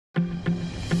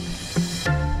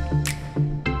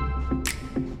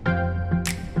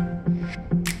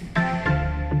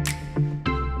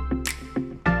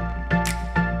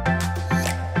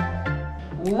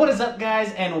What is up,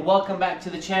 guys, and welcome back to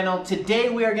the channel. Today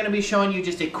we are going to be showing you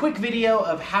just a quick video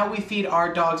of how we feed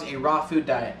our dogs a raw food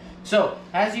diet. So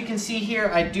as you can see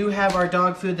here, I do have our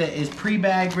dog food that is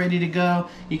pre-bagged, ready to go.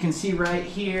 You can see right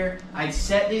here, I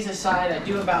set these aside. I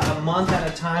do about a month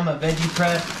at a time of veggie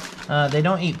prep. They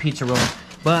don't eat pizza rolls,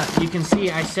 but you can see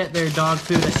I set their dog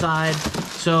food aside.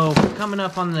 So coming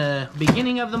up on the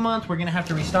beginning of the month, we're going to have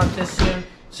to restock this soon.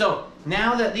 So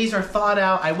now that these are thawed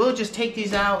out, I will just take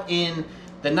these out in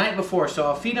the night before. So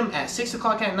I'll feed them at 6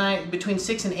 o'clock at night, between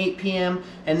 6 and 8 p.m.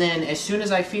 And then as soon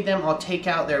as I feed them, I'll take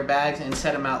out their bags and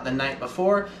set them out the night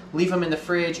before, leave them in the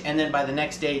fridge, and then by the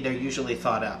next day, they're usually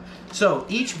thawed out. So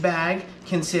each bag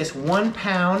consists 1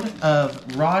 pound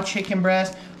of raw chicken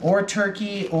breast or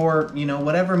turkey or, you know,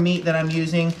 whatever meat that I'm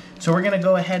using. So we're gonna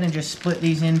go ahead and just split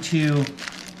these into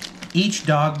each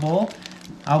dog bowl.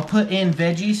 I'll put in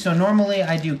veggies, so normally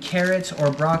I do carrots or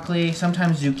broccoli,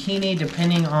 sometimes zucchini,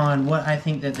 depending on what I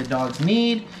think that the dogs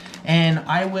need. And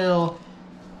I will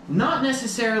not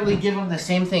necessarily give them the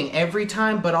same thing every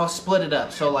time, but I'll split it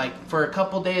up. So like for a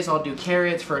couple days I'll do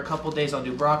carrots, for a couple days I'll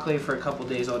do broccoli, for a couple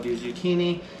days I'll do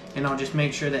zucchini, and I'll just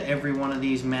make sure that every one of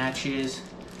these matches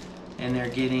and they're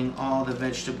getting all the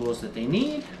vegetables that they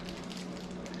need.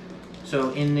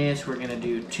 So in this we're gonna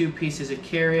do 2 pieces of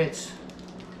carrots.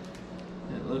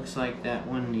 It looks like that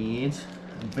one needs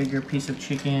a bigger piece of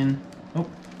chicken. Oh.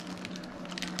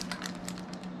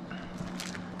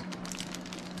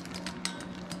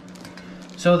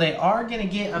 So they are gonna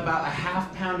get about a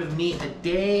 ½ pound of meat a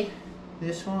day.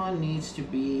 This one needs to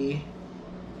be,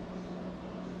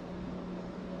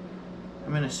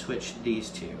 I'm gonna switch these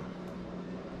two.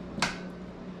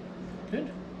 Good.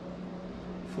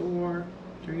 4,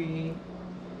 3,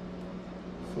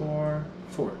 4,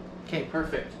 4. Okay,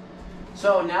 perfect.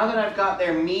 So now that I've got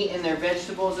their meat and their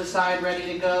vegetables aside,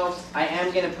 ready to go, I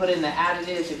am going to put in the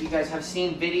additives. If you guys have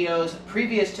seen videos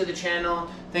previous to the channel,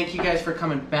 thank you guys for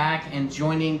coming back and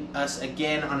joining us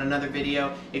again on another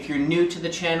video. If you're new to the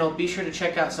channel, be sure to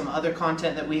check out some other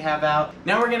content that we have out.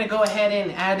 Now we're going to go ahead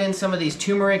and add in some of these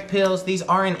turmeric pills. These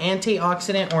are an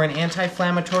antioxidant or an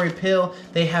anti-inflammatory pill.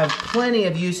 They have plenty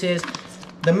of uses.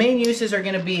 The main uses are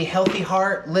going to be healthy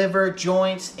heart, liver,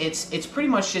 joints. It's pretty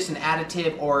much just an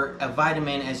additive or a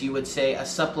vitamin, as you would say, a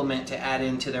supplement to add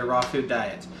into their raw food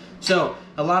diets. So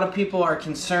a lot of people are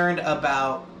concerned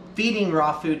about feeding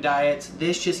raw food diets.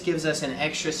 This just gives us an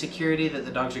extra security that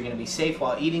the dogs are going to be safe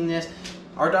while eating this.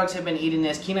 Our dogs have been eating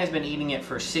this. Kenai's been eating it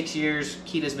for 6 years.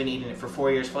 Kita's been eating it for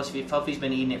 4 years. Fluffy's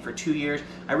been eating it for 2 years.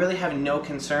 I really have no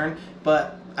concern,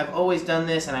 but I've always done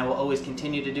this and I will always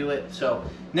continue to do it. So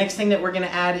next thing that we're going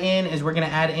to add in is we're going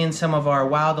to add in some of our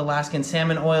Wild Alaskan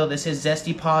Salmon Oil. This is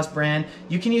Zesty Paws brand.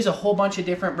 You can use a whole bunch of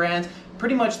different brands.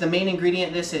 Pretty much the main ingredient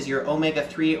in this is your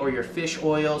omega-3 or your fish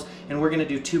oils, and we're going to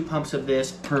do 2 pumps of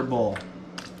this per bowl.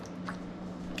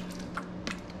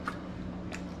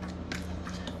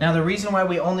 Now the reason why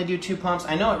we only do 2 pumps,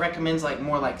 I know it recommends like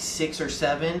more like 6 or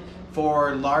 7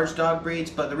 for large dog breeds,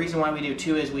 but the reason why we do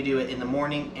 2 is we do it in the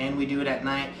morning and we do it at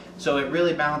night, so it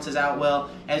really balances out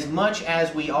well. As much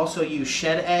as we also use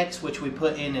Shed X, which we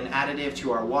put in an additive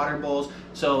to our water bowls.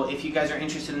 So if you guys are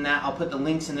interested in that, I'll put the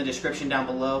links in the description down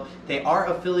below. They are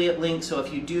affiliate links, so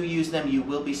if you do use them, you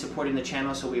will be supporting the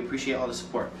channel, so we appreciate all the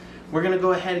support. We're gonna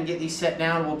go ahead and get these set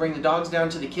down. We'll bring the dogs down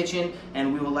to the kitchen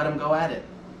and we will let them go at it.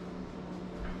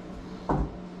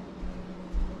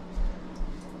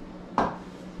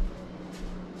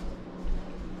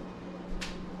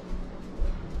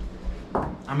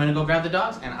 I'm gonna go grab the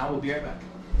dogs and I will be right back.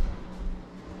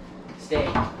 Stay.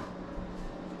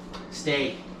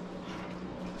 Stay.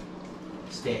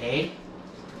 Stay.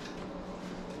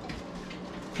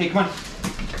 Okay, come on.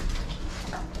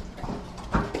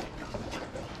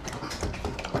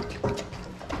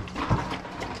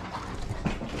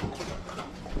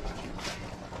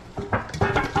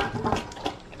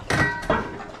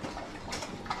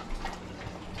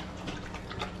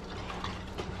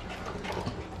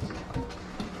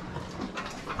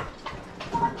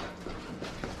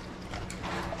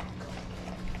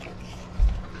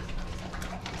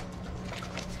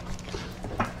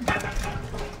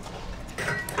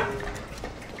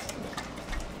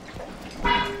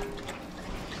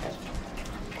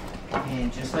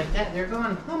 And just like that, they're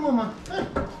gone. Oh, mama.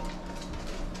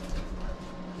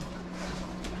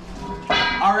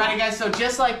 Alrighty guys, so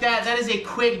just like that, that is a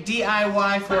quick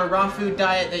DIY for a raw food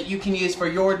diet that you can use for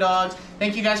your dogs.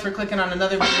 Thank you guys for clicking on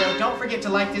another video. Don't forget to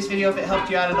like this video if it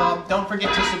helped you out at all. Don't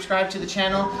forget to subscribe to the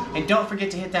channel. And don't forget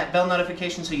to hit that bell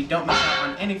notification so you don't miss out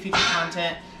on any future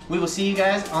content. We will see you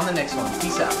guys on the next one.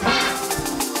 Peace out.